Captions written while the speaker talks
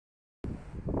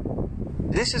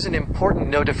This is an important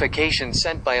notification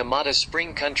sent by Amada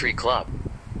Spring Country Club.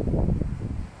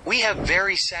 We have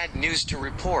very sad news to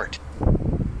report.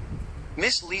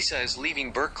 Miss Lisa is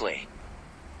leaving Berkeley.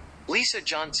 Lisa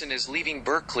Johnson is leaving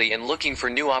Berkeley and looking for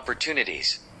new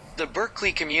opportunities. The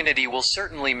Berkeley community will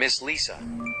certainly miss Lisa.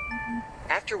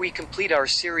 After we complete our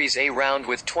Series A round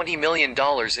with $20 million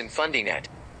in funding it.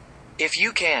 If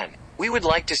you can, we would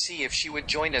like to see if she would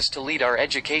join us to lead our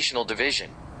educational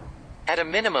division. At a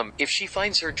minimum, if she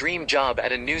finds her dream job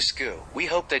at a new school, we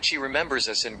hope that she remembers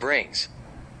us and brings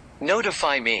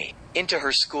Notify Me into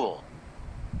her school.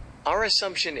 Our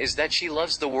assumption is that she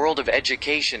loves the world of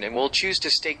education and will choose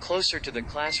to stay closer to the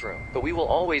classroom, but we will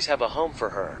always have a home for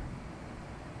her.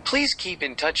 Please keep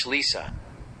in touch, Lisa.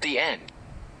 The end.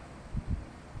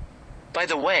 By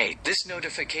the way, this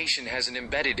notification has an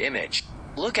embedded image.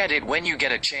 Look at it when you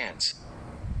get a chance.